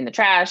Dead in the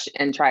trash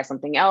and try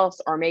something else,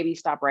 or maybe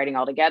stop writing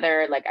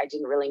altogether. Like, I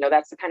didn't really know.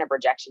 That's the kind of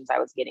rejections I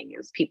was getting. It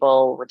was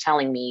people were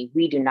telling me,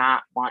 we do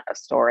not want a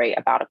story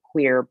about a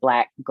queer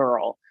Black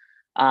girl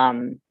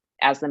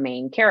as the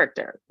main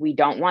character. We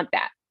don't want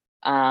that.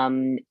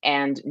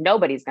 And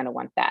nobody's going to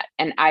want that.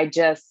 And I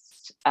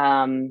just,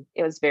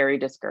 it was very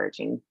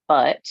discouraging.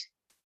 But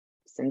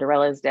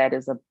Cinderella's Dead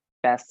is a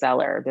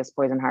bestseller. This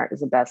Poison Heart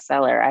is a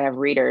bestseller. I have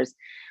readers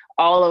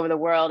all over the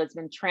world. It's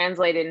been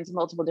translated into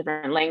multiple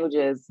different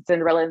languages.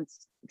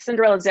 Cinderella's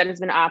Dead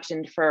has been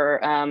optioned for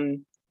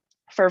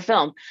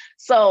film.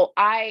 So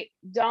I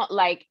don't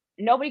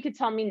nobody could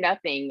tell me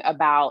nothing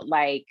about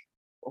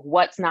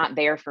what's not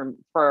there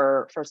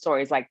for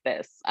stories like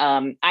this.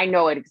 I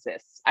know it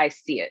exists. I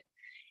see it.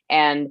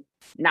 And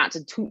not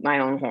to toot my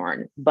own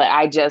horn, but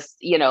I just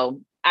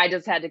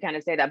had to kind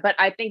of say that. But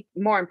I think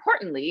more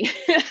importantly,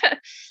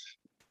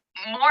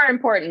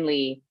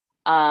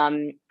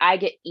 I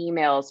get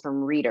emails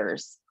from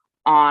readers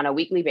on a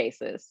weekly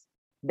basis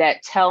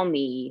that tell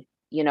me,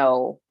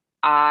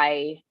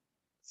 I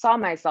saw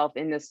myself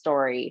in this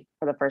story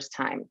for the first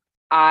time.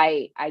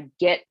 I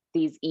get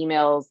these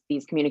emails,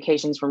 these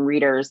communications from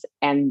readers,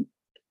 and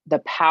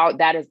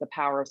that is the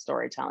power of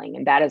storytelling.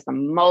 And that is the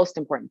most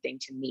important thing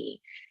to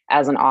me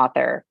as an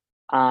author.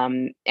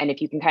 And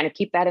if you can kind of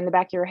keep that in the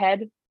back of your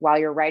head while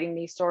you're writing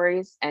these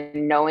stories,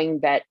 and knowing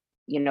that,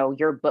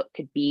 your book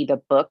could be the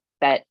book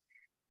that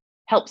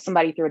helps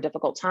somebody through a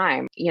difficult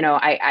time,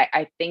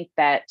 I think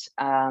that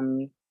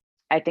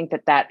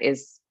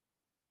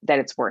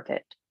it's worth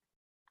it.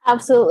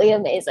 Absolutely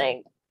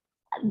amazing.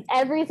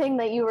 Everything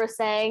that you were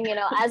saying,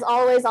 as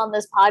always on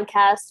this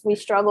podcast, we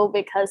struggle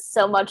because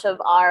so much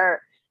of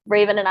our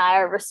Raven and I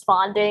are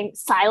responding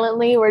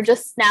silently. We're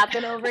just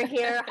snapping over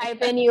here,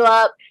 hyping you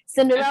up.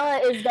 Cinderella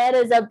is Dead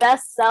is a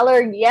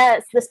bestseller.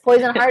 Yes. This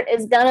Poison Heart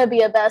is gonna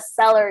be a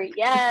bestseller.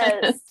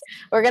 Yes.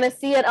 We're gonna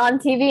see it on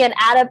TV, an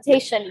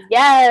adaptation.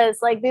 Yes.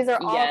 These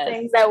are all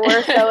things that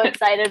we're so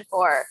excited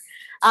for.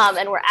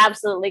 And we're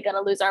absolutely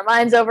gonna lose our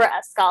minds over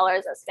as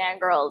scholars, as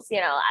fangirls,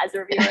 as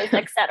reviewers,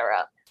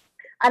 etc.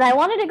 And I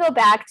wanted to go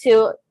back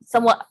to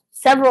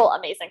several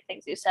amazing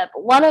things you said.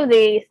 But one of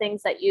the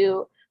things that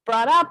you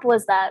brought up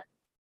was that,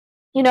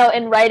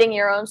 in writing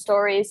your own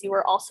stories, you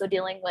were also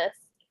dealing with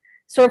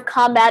sort of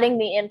combating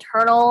the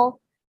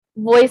internal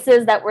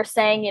voices that were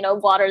saying,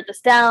 water this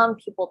down,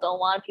 people don't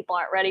want it, people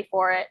aren't ready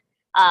for it.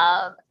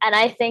 And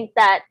I think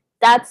that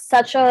that's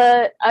such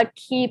a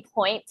key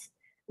point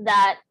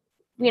that,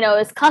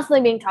 is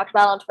constantly being talked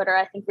about on Twitter.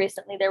 I think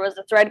recently there was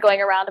a thread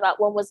going around about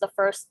what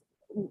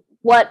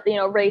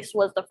race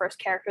was the first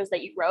characters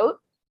that you wrote.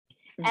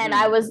 Mm-hmm. And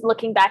I was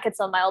looking back at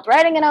some of my old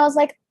writing and I was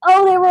like,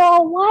 oh, they were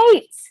all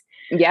white.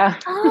 Yeah.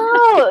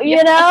 Oh,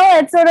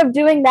 and sort of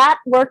doing that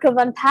work of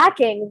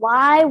unpacking.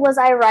 Why was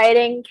I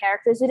writing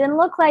characters who didn't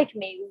look like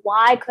me?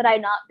 Why could I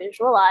not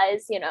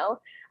visualize,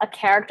 a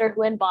character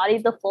who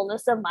embodied the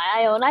fullness of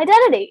my own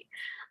identity?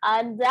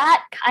 And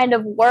that kind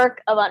of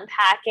work of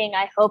unpacking,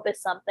 I hope,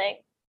 is something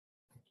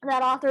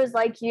that authors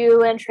like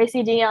you and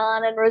Tracy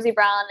Dion and Rosie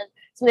Brown and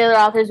some of the other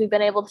authors we've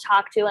been able to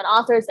talk to, and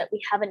authors that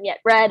we haven't yet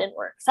read and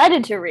we're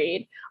excited to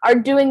read, are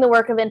doing the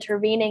work of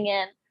intervening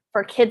in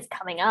for kids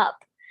coming up,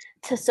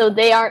 so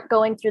they aren't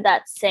going through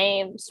that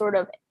same sort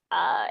of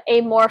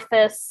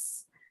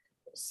amorphous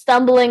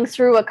stumbling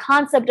through a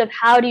concept of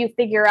how do you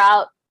figure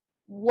out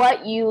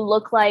what you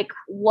look like,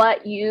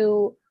 what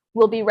you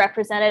will be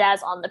represented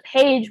as on the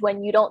page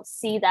when you don't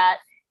see that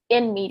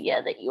in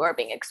media that you are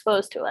being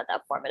exposed to at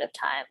that formative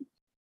time.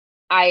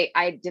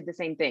 I did the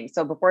same thing.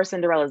 So before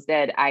Cinderella's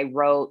Dead, I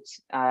wrote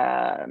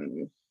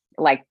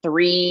like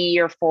 3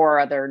 or 4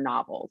 other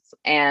novels,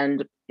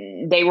 and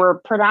they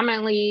were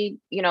predominantly,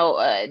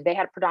 they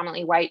had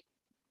predominantly white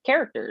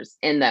characters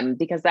in them,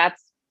 because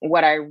that's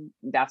what I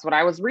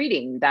was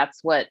reading. That's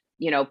what,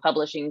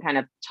 publishing kind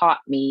of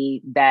taught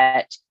me,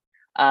 that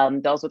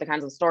those were the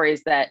kinds of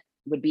stories that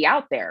would be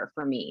out there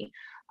for me.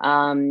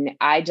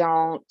 I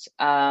don't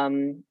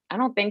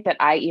think that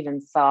I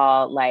even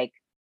saw like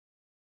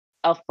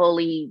a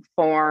fully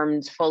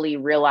formed, fully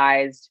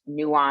realized,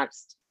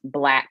 nuanced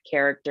Black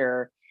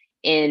character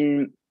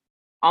in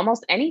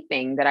almost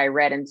anything that I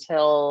read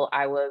until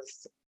I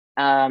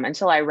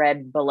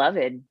read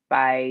Beloved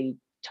by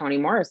Toni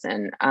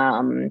Morrison.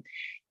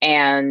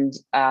 And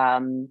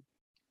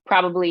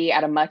probably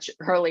at a much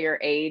earlier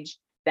age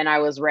than I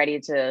was ready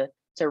to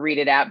read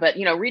it at. But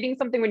reading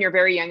something when you're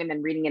very young and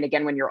then reading it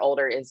again when you're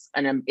older is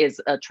a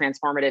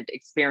transformative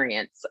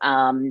experience.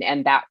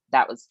 And that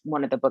was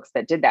one of the books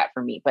that did that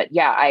for me. But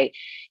yeah,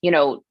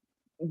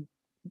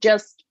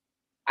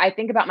 I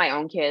think about my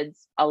own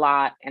kids a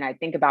lot, and I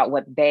think about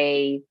what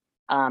they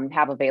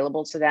have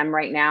available to them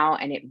right now,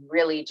 and it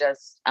really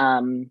just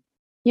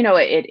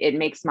it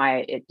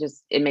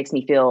makes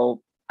me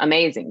feel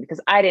amazing,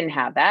 because I didn't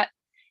have that.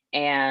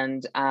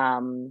 And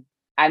I'm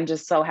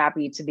just so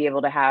happy to be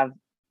able to have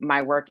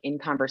my work in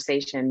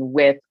conversation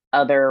with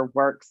other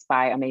works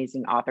by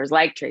amazing authors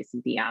like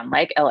Tracy Deonn,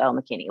 like L.L.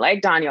 McKinney,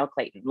 like Donielle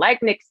Clayton,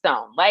 like Nick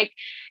Stone, like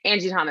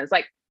Angie Thomas,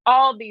 like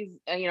all these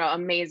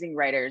amazing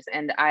writers.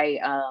 And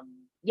I'm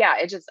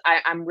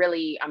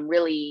really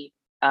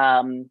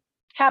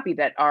happy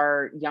that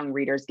our young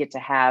readers get to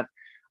have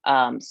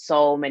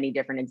so many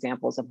different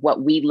examples of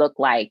what we look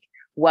like,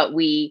 what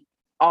we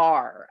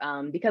are,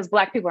 because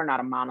Black people are not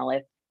a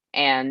monolith,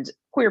 and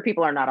queer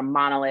people are not a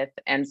monolith.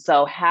 And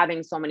so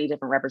having so many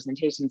different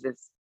representations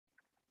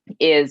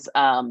is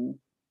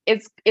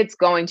it's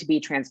going to be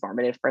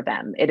transformative for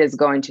them. It is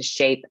going to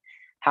shape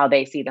how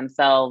they see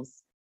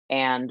themselves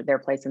and their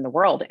place in the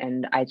world.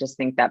 And I just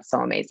think that's so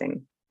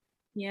amazing.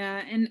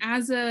 Yeah. And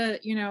as a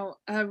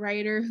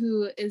writer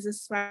who is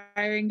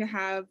aspiring to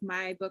have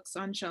my books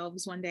on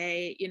shelves one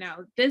day,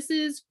 this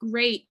is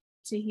great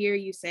to hear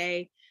you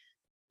say,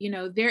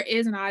 there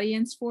is an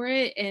audience for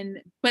it.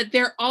 But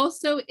there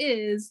also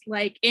is,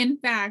 like, in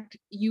fact,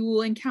 you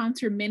will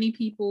encounter many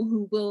people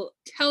who will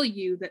tell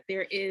you that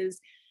there is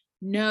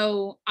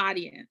no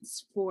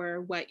audience for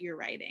what you're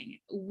writing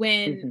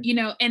when,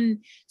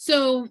 and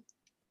so,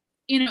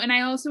 and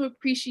I also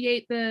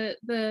appreciate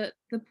the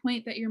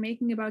point that you're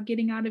making about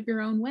getting out of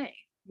your own way,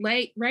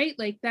 like, right?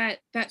 Like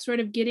that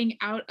sort of getting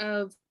out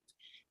of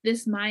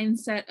this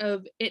mindset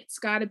of it's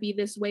got to be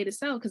this way to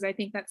sell. Cause I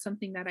think that's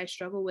something that I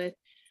struggle with.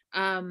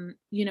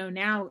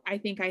 Now I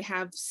think I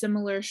have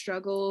similar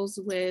struggles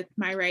with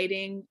my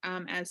writing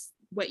as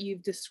what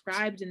you've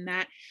described, in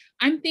that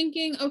I'm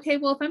thinking, okay,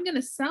 well, if I'm going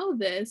to sell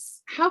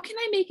this, how can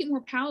I make it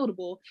more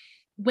palatable,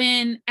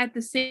 when at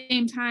the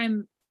same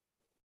time,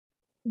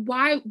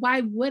 why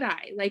would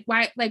I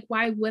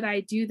why would I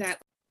do that?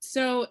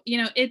 So,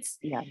 it's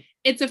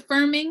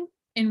affirming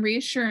and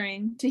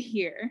reassuring to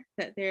hear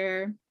that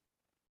there,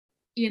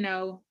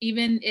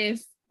 even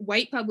if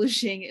white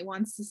publishing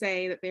wants to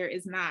say that there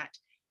is not,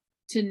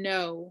 to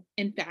know,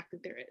 in fact,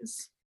 that there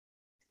is.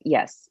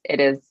 Yes,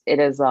 it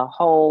is a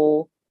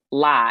whole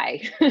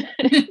lie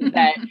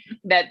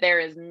that there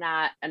is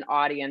not an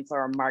audience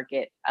or a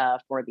market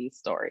for these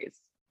stories.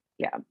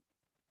 Yeah.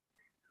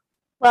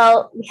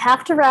 Well, we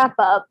have to wrap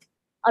up.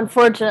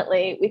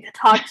 Unfortunately, we could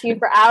talk to you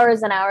for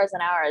hours and hours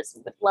and hours.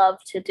 Would love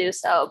to do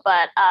so,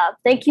 but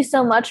thank you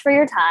so much for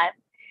your time.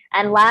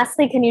 And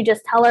lastly, can you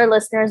just tell our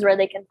listeners where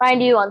they can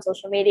find you on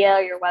social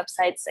media, your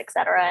websites,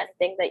 etc.,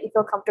 anything that you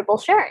feel comfortable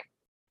sharing?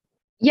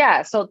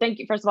 Yeah. So thank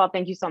you. First of all,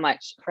 thank you so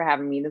much for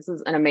having me. This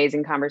is an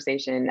amazing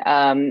conversation.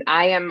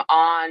 I am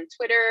on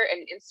Twitter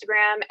and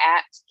Instagram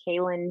at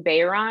Kaylin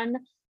Bayron.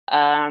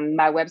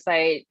 My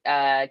website,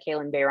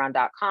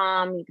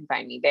 KaylinBayron.com. You can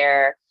find me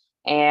there.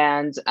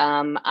 And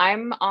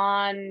I'm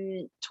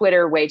on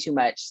Twitter way too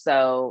much,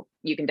 so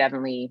you can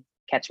definitely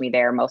catch me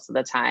there most of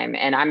the time.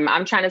 And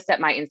I'm trying to step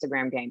my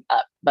Instagram game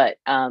up, but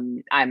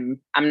I'm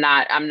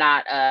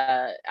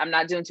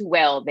not doing too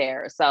well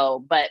there.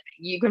 So, but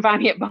you can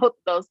find me at both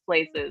those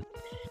places.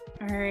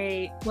 All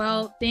right.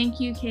 Well, thank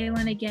you,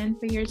 Kaylin, again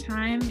for your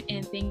time,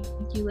 and thank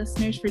you,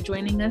 listeners, for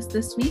joining us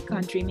this week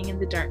on Dreaming in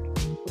the Dark.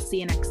 We'll see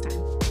you next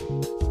time.